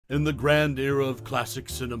In the grand era of classic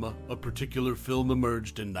cinema, a particular film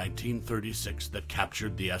emerged in 1936 that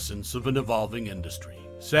captured the essence of an evolving industry.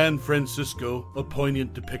 San Francisco, a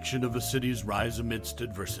poignant depiction of a city's rise amidst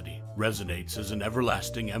adversity, resonates as an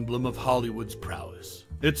everlasting emblem of Hollywood's prowess.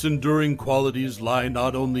 Its enduring qualities lie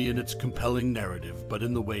not only in its compelling narrative, but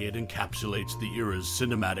in the way it encapsulates the era's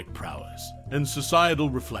cinematic prowess and societal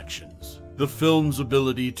reflections. The film's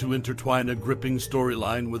ability to intertwine a gripping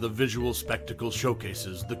storyline with a visual spectacle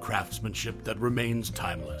showcases the craftsmanship that remains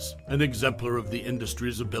timeless, an exemplar of the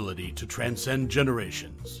industry's ability to transcend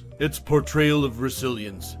generations. Its portrayal of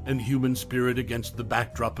resilience and human spirit against the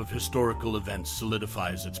backdrop of historical events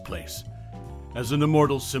solidifies its place as an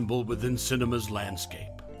immortal symbol within cinema's landscape.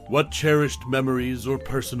 What cherished memories or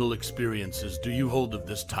personal experiences do you hold of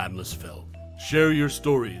this timeless film? Share your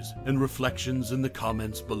stories and reflections in the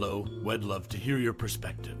comments below. We'd love to hear your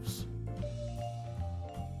perspectives.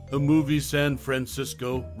 The movie San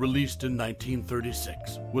Francisco, released in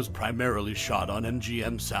 1936, was primarily shot on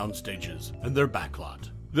MGM soundstages and their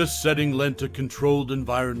backlot. This setting lent a controlled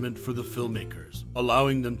environment for the filmmakers,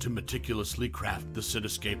 allowing them to meticulously craft the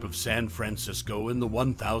cityscape of San Francisco in the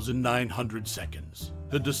 1,900 seconds.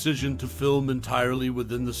 The decision to film entirely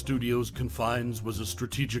within the studio's confines was a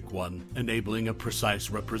strategic one, enabling a precise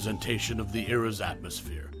representation of the era's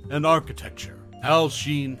atmosphere and architecture.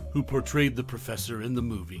 Shean, who portrayed the professor in the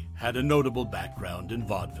movie, had a notable background in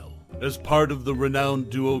vaudeville. As part of the renowned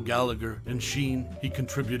duo Gallagher and Shean, he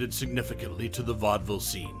contributed significantly to the vaudeville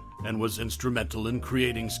scene and was instrumental in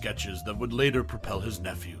creating sketches that would later propel his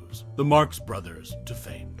nephews, the Marx Brothers, to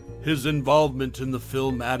fame. His involvement in the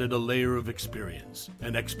film added a layer of experience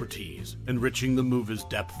and expertise, enriching the movie's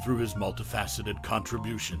depth through his multifaceted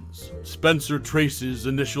contributions. Spencer Tracy's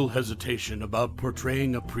initial hesitation about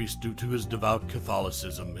portraying a priest due to his devout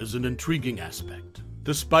Catholicism is an intriguing aspect.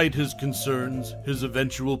 Despite his concerns, his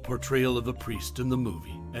eventual portrayal of a priest in the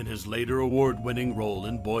movie and his later award-winning role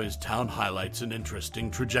in Boys Town highlights an interesting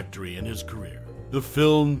trajectory in his career. The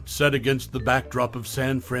film, set against the backdrop of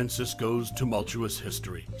San Francisco's tumultuous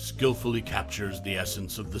history, skillfully captures the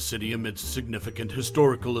essence of the city amidst significant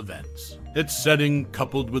historical events. Its setting,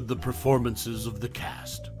 coupled with the performances of the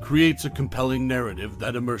cast, creates a compelling narrative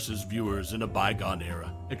that immerses viewers in a bygone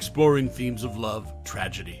era, exploring themes of love,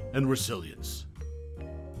 tragedy, and resilience.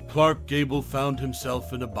 Clark Gable found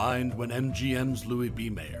himself in a bind when MGM's Louis B.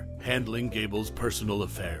 Mayer, handling Gable's personal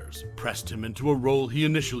affairs, pressed him into a role he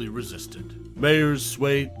initially resisted. Mayer's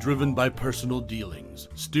sway, driven by personal dealings,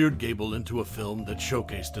 steered Gable into a film that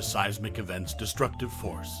showcased a seismic event's destructive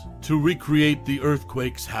force. To recreate the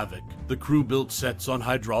earthquake's havoc, the crew built sets on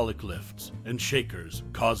hydraulic lifts and shakers,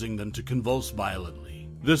 causing them to convulse violently.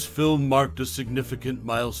 This film marked a significant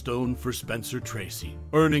milestone for Spencer Tracy,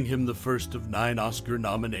 earning him the first of 9 Oscar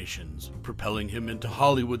nominations, propelling him into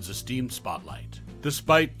Hollywood's esteemed spotlight.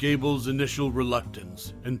 Despite Gable's initial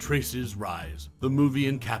reluctance and Tracy's rise, the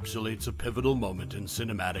movie encapsulates a pivotal moment in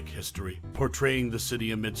cinematic history, portraying the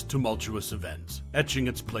city amidst tumultuous events, etching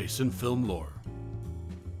its place in film lore.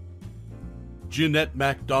 Jeanette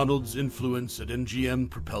MacDonald's influence at MGM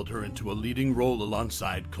propelled her into a leading role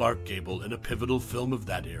alongside Clark Gable in a pivotal film of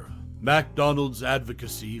that era. MacDonald's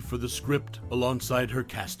advocacy for the script, alongside her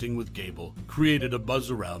casting with Gable, created a buzz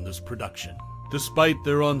around this production. Despite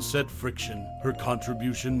their on-set friction, her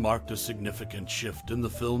contribution marked a significant shift in the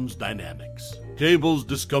film's dynamics. Gable's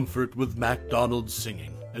discomfort with MacDonald's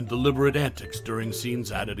singing and deliberate antics during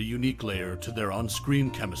scenes added a unique layer to their on-screen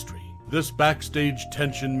chemistry. This backstage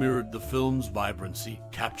tension mirrored the film's vibrancy,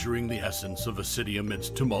 capturing the essence of a city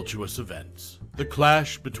amidst tumultuous events. The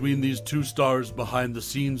clash between these two stars behind the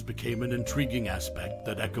scenes became an intriguing aspect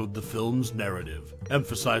that echoed the film's narrative,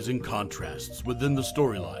 emphasizing contrasts within the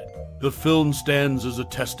storyline. The film stands as a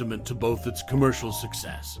testament to both its commercial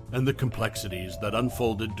success and the complexities that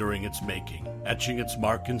unfolded during its making, etching its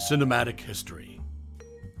mark in cinematic history.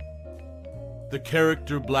 The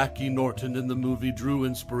character Blackie Norton in the movie drew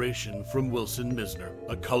inspiration from Wilson Mizner,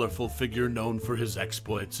 a colorful figure known for his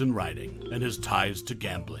exploits in writing and his ties to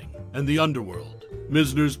gambling and the underworld.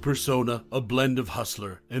 Mizner's persona, a blend of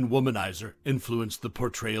hustler and womanizer, influenced the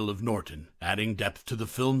portrayal of Norton, adding depth to the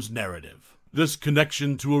film's narrative. This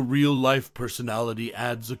connection to a real-life personality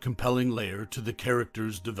adds a compelling layer to the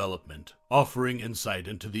character's development, offering insight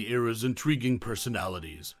into the era's intriguing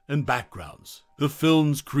personalities and backgrounds. The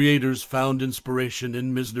film's creators found inspiration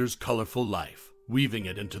in Mizner's colorful life, weaving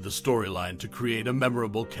it into the storyline to create a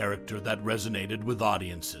memorable character that resonated with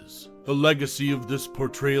audiences. The legacy of this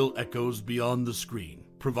portrayal echoes beyond the screen,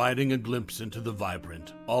 providing a glimpse into the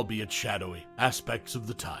vibrant, albeit shadowy, aspects of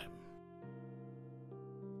the time.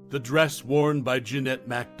 The dress worn by Jeanette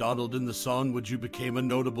MacDonald in the song Would You became a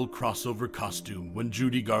notable crossover costume when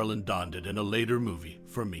Judy Garland donned it in a later movie,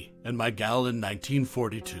 For Me and My Gal in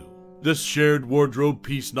 1942. This shared wardrobe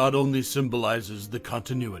piece not only symbolizes the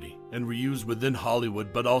continuity and reuse within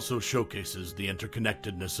Hollywood, but also showcases the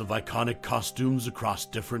interconnectedness of iconic costumes across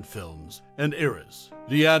different films and eras.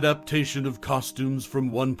 The adaptation of costumes from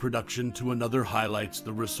one production to another highlights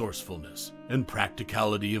the resourcefulness and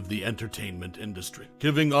practicality of the entertainment industry,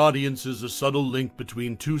 giving audiences a subtle link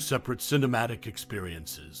between two separate cinematic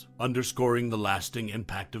experiences, underscoring the lasting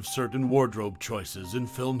impact of certain wardrobe choices in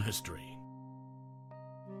film history.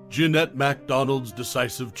 Jeanette MacDonald's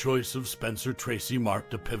decisive choice of Spencer Tracy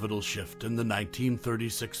marked a pivotal shift in the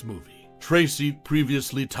 1936 movie. Tracy,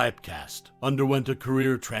 previously typecast, underwent a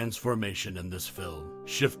career transformation in this film,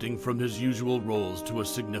 shifting from his usual roles to a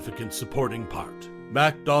significant supporting part.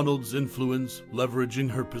 MacDonald's influence,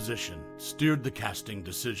 leveraging her position, steered the casting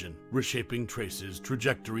decision, reshaping Tracy's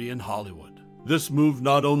trajectory in Hollywood. This move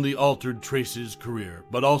not only altered Tracy's career,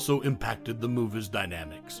 but also impacted the movie's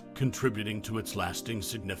dynamics, contributing to its lasting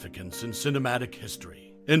significance in cinematic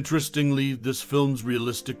history. Interestingly, this film's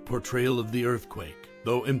realistic portrayal of the earthquake,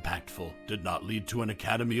 though impactful, did not lead to an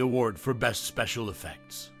Academy Award for Best Special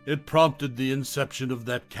Effects. It prompted the inception of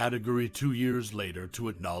that category 2 years later to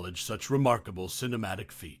acknowledge such remarkable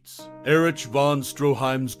cinematic feats. Erich von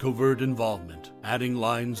Stroheim's covert involvement, adding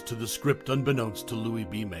lines to the script unbeknownst to Louis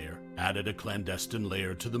B. Mayer, added a clandestine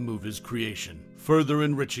layer to the movie's creation, further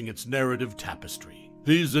enriching its narrative tapestry.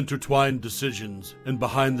 These intertwined decisions and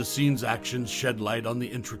behind-the-scenes actions shed light on the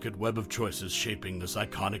intricate web of choices shaping this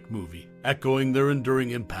iconic movie, echoing their enduring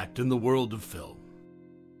impact in the world of film.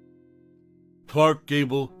 Clark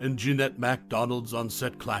Gable and Jeanette MacDonald's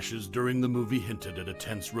on-set clashes during the movie hinted at a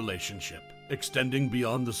tense relationship, extending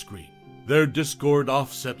beyond the screen. Their discord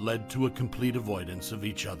offset led to a complete avoidance of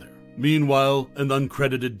each other. Meanwhile, an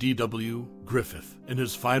uncredited D.W. Griffith, in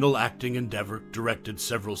his final acting endeavor, directed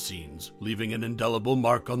several scenes, leaving an indelible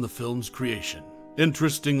mark on the film's creation.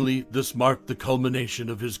 Interestingly, this marked the culmination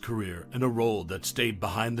of his career in a role that stayed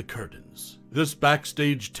behind the curtains. This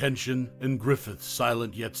backstage tension and Griffith's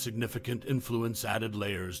silent yet significant influence added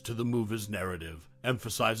layers to the movie's narrative,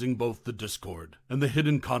 emphasizing both the discord and the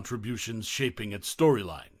hidden contributions shaping its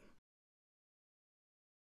storyline.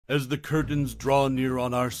 As the curtains draw near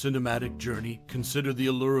on our cinematic journey, consider the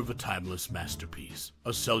allure of a timeless masterpiece,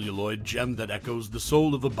 a celluloid gem that echoes the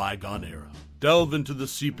soul of a bygone era. Delve into the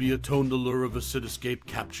sepia-toned allure of a cityscape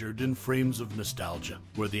captured in frames of nostalgia,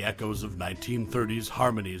 where the echoes of 1930s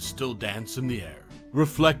harmonies still dance in the air.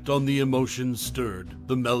 Reflect on the emotions stirred,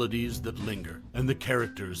 the melodies that linger, and the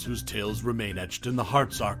characters whose tales remain etched in the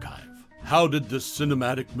heart's archive. How did this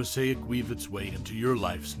cinematic mosaic weave its way into your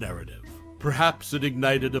life's narrative? Perhaps it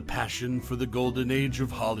ignited a passion for the golden age of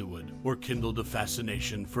Hollywood, or kindled a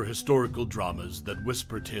fascination for historical dramas that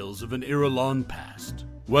whisper tales of an era long past.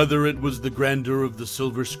 Whether it was the grandeur of the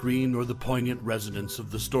silver screen or the poignant resonance of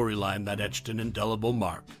the storyline that etched an indelible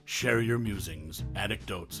mark, share your musings,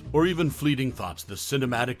 anecdotes, or even fleeting thoughts the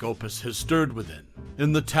cinematic opus has stirred within.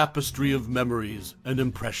 In the tapestry of memories and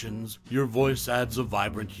impressions, your voice adds a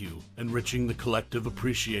vibrant hue, enriching the collective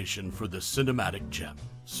appreciation for this cinematic gem.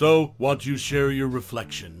 So, won't you share your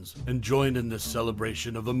reflections and join in this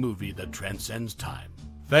celebration of a movie that transcends time?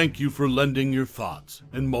 Thank you for lending your thoughts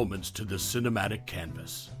and moments to this cinematic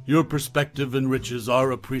canvas. Your perspective enriches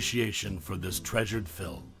our appreciation for this treasured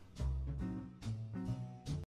film.